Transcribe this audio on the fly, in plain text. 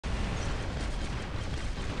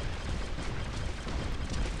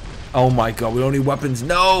Oh my god, we don't need weapons.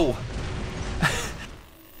 No!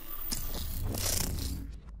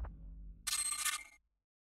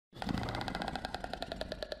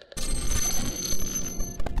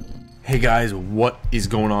 Hey guys, what is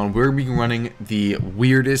going on? We're going to be running the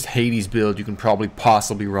weirdest Hades build you can probably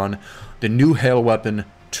possibly run. The new hail weapon,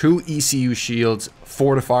 2 ECU shields,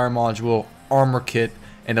 fortifier module, armor kit,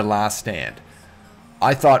 and a last stand.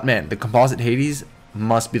 I thought, man, the composite Hades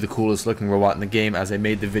must be the coolest looking robot in the game, as I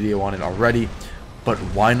made the video on it already. But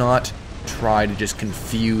why not try to just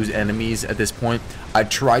confuse enemies at this point? I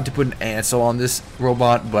tried to put an ancile on this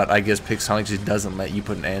robot, but I guess Pixonic just doesn't let you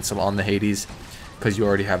put an ancile on the Hades, because you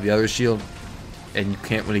already have the other shield, and you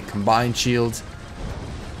can't really combine shields.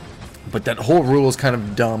 But that whole rule is kind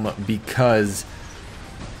of dumb, because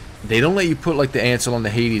they don't let you put like the ancile on the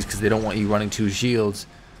Hades because they don't want you running 2 shields.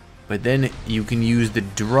 But then you can use the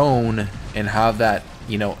drone and have that,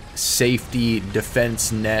 you know, safety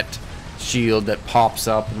defense net shield that pops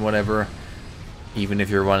up and whatever, even if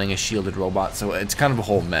you're running a shielded robot. So it's kind of a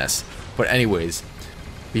whole mess. But anyways,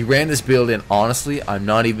 we ran this build, and honestly, I'm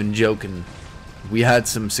not even joking, we had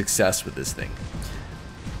some success with this thing.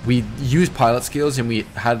 We used pilot skills, and we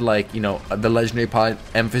had, like, you know, the legendary pilot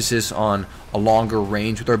emphasis on a longer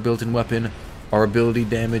range with our built-in weapon. Our ability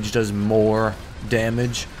damage does more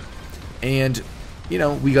damage, and you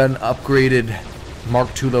know, we got an upgraded Mark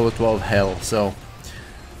II level 12 hell. So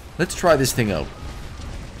let's try this thing out.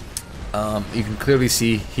 You can clearly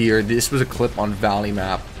see here, this was a clip on Valley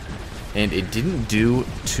map, and it didn't do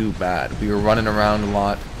too bad. We were running around a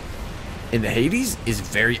lot. And the Hades is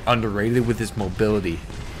very underrated with its mobility.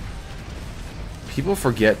 People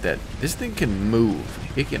forget that this thing can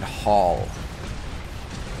move. It can haul.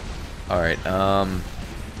 Alright, trying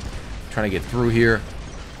to get through here.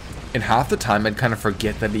 And half the time I'd kind of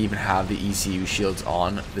forget that they even have the ECU shields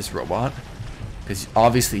on this robot, because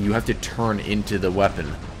obviously you have to turn into the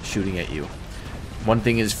weapon shooting at you. One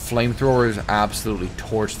thing is, flamethrowers absolutely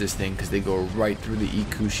torch this thing because they go right through the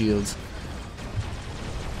ECU shields.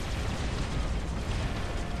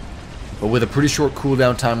 But with a pretty short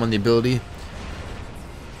cooldown time on the ability,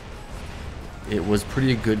 it was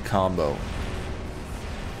pretty good combo.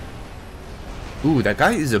 Ooh, that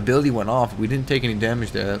guy's ability went off. We didn't take any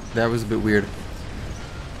damage there. That was a bit weird.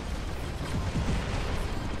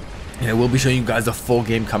 And I will be showing you guys a full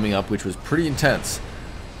game coming up, which was pretty intense.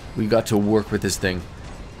 We got to work with this thing.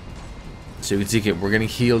 So you can see, we're getting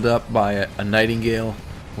healed up by a nightingale.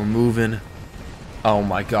 We're moving. Oh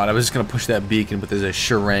my god, I was just going to push that beacon, but there's a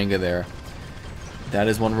Sharanga there. That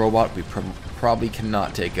is one robot we probably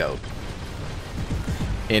cannot take out.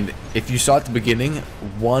 And if you saw at the beginning,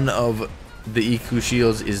 one of the EQ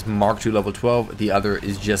shields is Mark II level 12, the other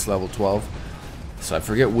is just level 12. So I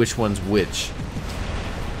forget which one's which.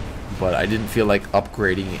 But I didn't feel like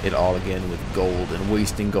upgrading it all again with gold and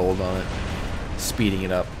wasting gold on it. Speeding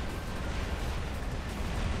it up.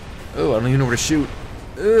 Oh, I don't even know where to shoot.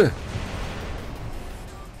 Ugh.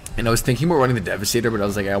 And I was thinking about running the Devastator, but I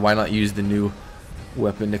was like, why not use the new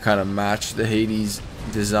weapon to kind of match the Hades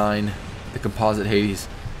design, the composite Hades.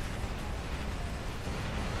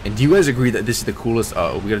 And do you guys agree that this is the coolest?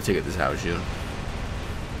 Oh, we gotta take it this house soon.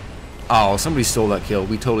 Oh, somebody stole that kill.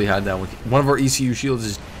 We totally had that one. One of our ECU shields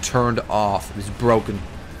is turned off. It's broken.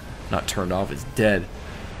 Not turned off, it's dead.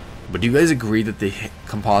 But do you guys agree that the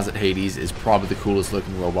composite Hades is probably the coolest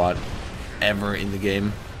looking robot ever in the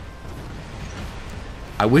game?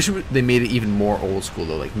 I wish they made it even more old school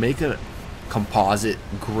though. Like, make a composite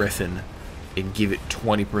Griffin and give it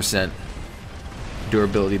 20%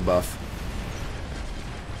 durability buff.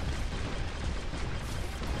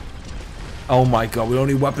 Oh my god, we don't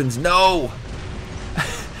need weapons. No!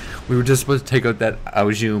 We were just supposed to take out that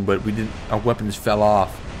Aujum, but we didn't. Our weapons fell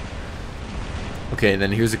off. Okay, and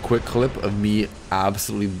then here's a quick clip of me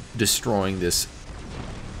absolutely destroying this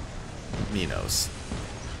Minos.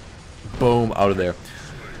 Boom, out of there.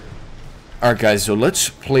 Alright guys, so let's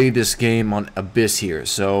play this game on Abyss here.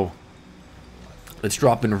 So let's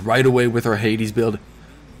drop in right away with our Hades build.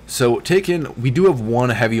 So we do have one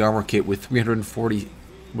heavy armor kit with 340,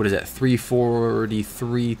 what is that,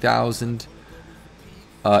 343,000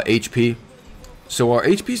 HP. So our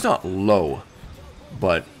HP is not low,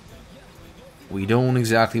 but we don't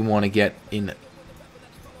exactly want to get in.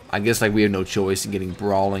 I guess like we have no choice in getting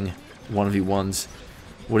brawling 1v1s.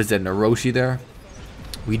 What is that, Naroshi there?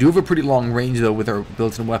 We do have a pretty long range though with our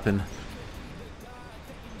built-in weapon.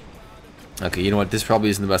 Okay, you know what? This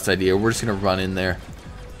probably isn't the best idea. We're just gonna run in there.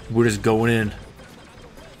 We're just going in,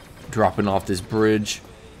 dropping off this bridge.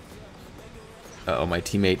 Uh-oh, my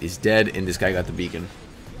teammate is dead, and this guy got the beacon.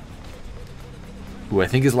 Ooh, I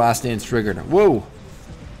think his last stand's triggered. Whoa!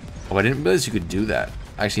 Oh, I didn't realize you could do that.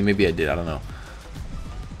 Actually, maybe I did. I don't know.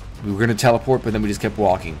 We were going to teleport, but then we just kept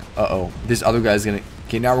walking. Uh-oh. This other guy's going to...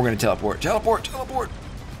 Okay, now we're going to teleport. Teleport! Teleport!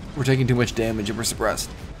 We're taking too much damage and we're suppressed.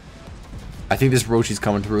 I think this Roshi's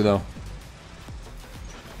coming through, though.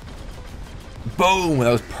 Boom!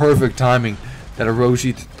 That was perfect timing. That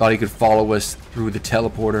Orochi thought he could follow us through the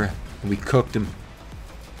teleporter, and we cooked him.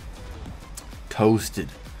 Toasted.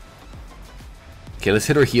 Okay, let's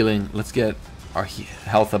hit our healing. Let's get our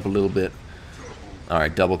health up a little bit.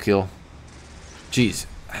 Alright, double kill. Jeez,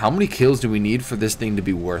 how many kills do we need for this thing to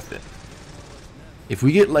be worth it? If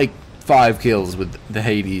we get like 5 kills with the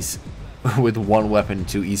Hades, with 1 weapon,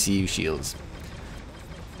 2 ECU shields,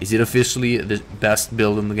 is it officially the best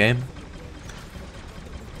build in the game?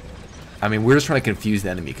 I mean, we're just trying to confuse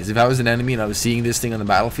the enemy, because if I was an enemy and I was seeing this thing on the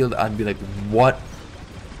battlefield, I'd be like, what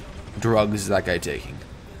drugs is that guy taking?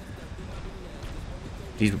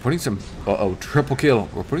 Jeez, we're putting some... Uh-oh, triple kill.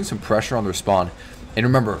 We're putting some pressure on their spawn. And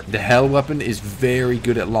remember, the Hell weapon is very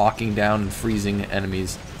good at locking down and freezing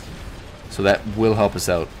enemies. So that will help us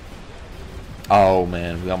out. Oh,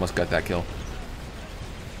 man, we almost got that kill.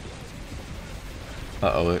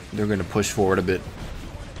 Uh-oh, they're going to push forward a bit.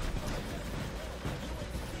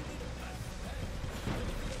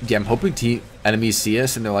 Yeah, I'm hoping enemies see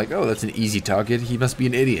us and they're like, oh, that's an easy target. He must be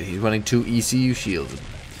an idiot. He's running 2 ECU shields.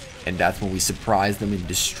 And that's when we surprise them and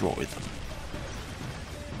destroy them.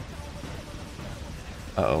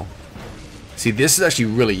 Uh-oh. See, this is actually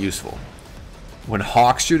really useful. When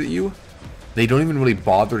Hawks shoot at you, they don't even really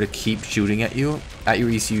bother to keep shooting at you, at your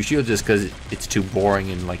ECU shield, just because it's too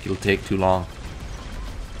boring and like it'll take too long.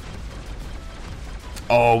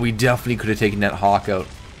 Oh, we definitely could have taken that Hawk out.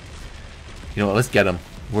 You know what, let's get him.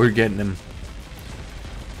 We're getting him.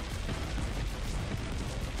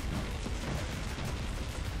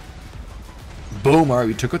 Boom, alright,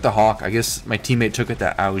 we took out the Hawk. I guess my teammate took out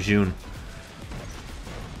that Aojun.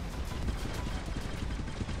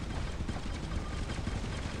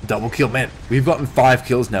 Double kill, man. We've gotten 5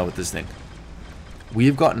 kills now with this thing.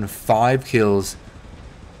 We've gotten 5 kills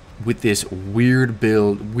with this weird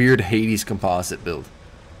build, weird Hades composite build.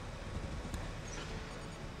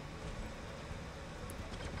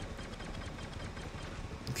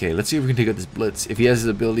 Okay, let's see if we can take out this Blitz. If he has his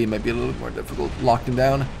ability, it might be a little more difficult. Locked him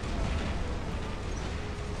down.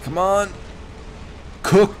 Come on.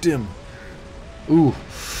 Cooked him. Ooh.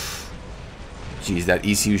 Jeez, that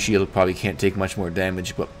ECU shield probably can't take much more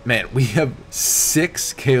damage. But, man, we have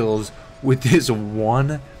 6 kills with this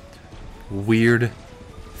one weird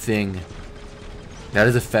thing. That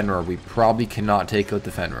is a Fenrir. We probably cannot take out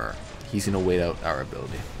the Fenrir. He's going to wait out our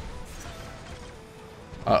ability.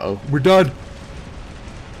 Uh-oh. We're done.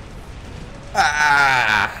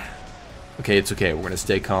 Ah! Okay, it's okay. We're gonna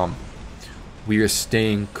stay calm. We are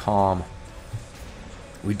staying calm.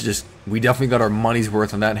 We definitely got our money's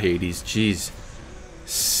worth on that Hades. Jeez.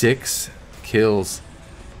 6 kills.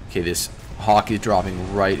 Okay, this Hawk is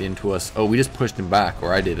dropping right into us. Oh, we just pushed him back,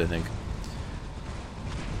 or I did, I think.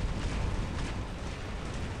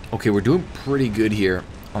 Okay, we're doing pretty good here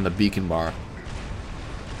on the beacon bar.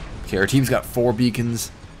 Okay, our team's got 4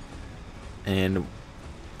 beacons, and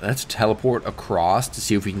let's teleport across to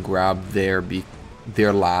see if we can grab their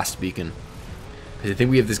last beacon. Because I think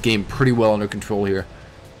we have this game pretty well under control here.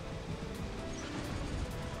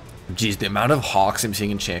 Jeez, the amount of Hawks I'm seeing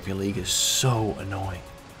in Champion League is so annoying.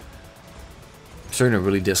 I'm starting to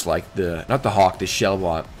really dislike the... Not the Hawk, the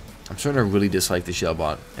Shellbot. I'm starting to really dislike the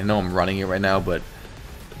Shellbot. I know I'm running it right now, but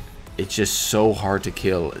it's just so hard to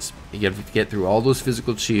kill. You have to get through all those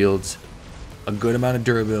physical shields, a good amount of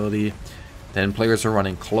durability. Then players are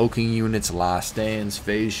running cloaking units, last stands,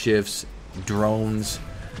 phase shifts, drones,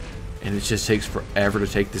 and it just takes forever to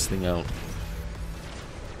take this thing out.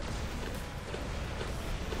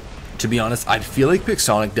 To be honest, I feel like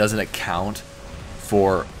Pixonic doesn't account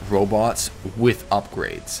for robots with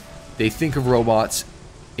upgrades. They think of robots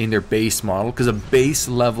in their base model, because a base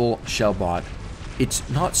level Shellbot, it's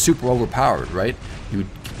not super overpowered, right? You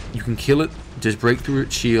can kill it, just break through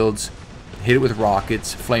its shields, hit it with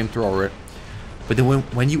rockets, flamethrower it. But then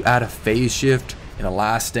when you add a phase shift and a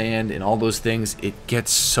last stand and all those things, it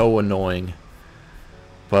gets so annoying.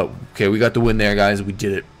 But, okay, we got the win there, guys. We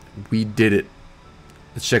did it. We did it.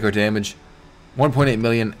 Let's check our damage. 1.8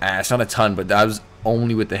 million. It's not a ton, but that was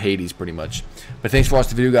only with the Hades, pretty much. But thanks for watching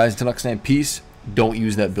the video, guys. Until next time, peace. Don't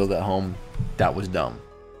use that build at home. That was dumb.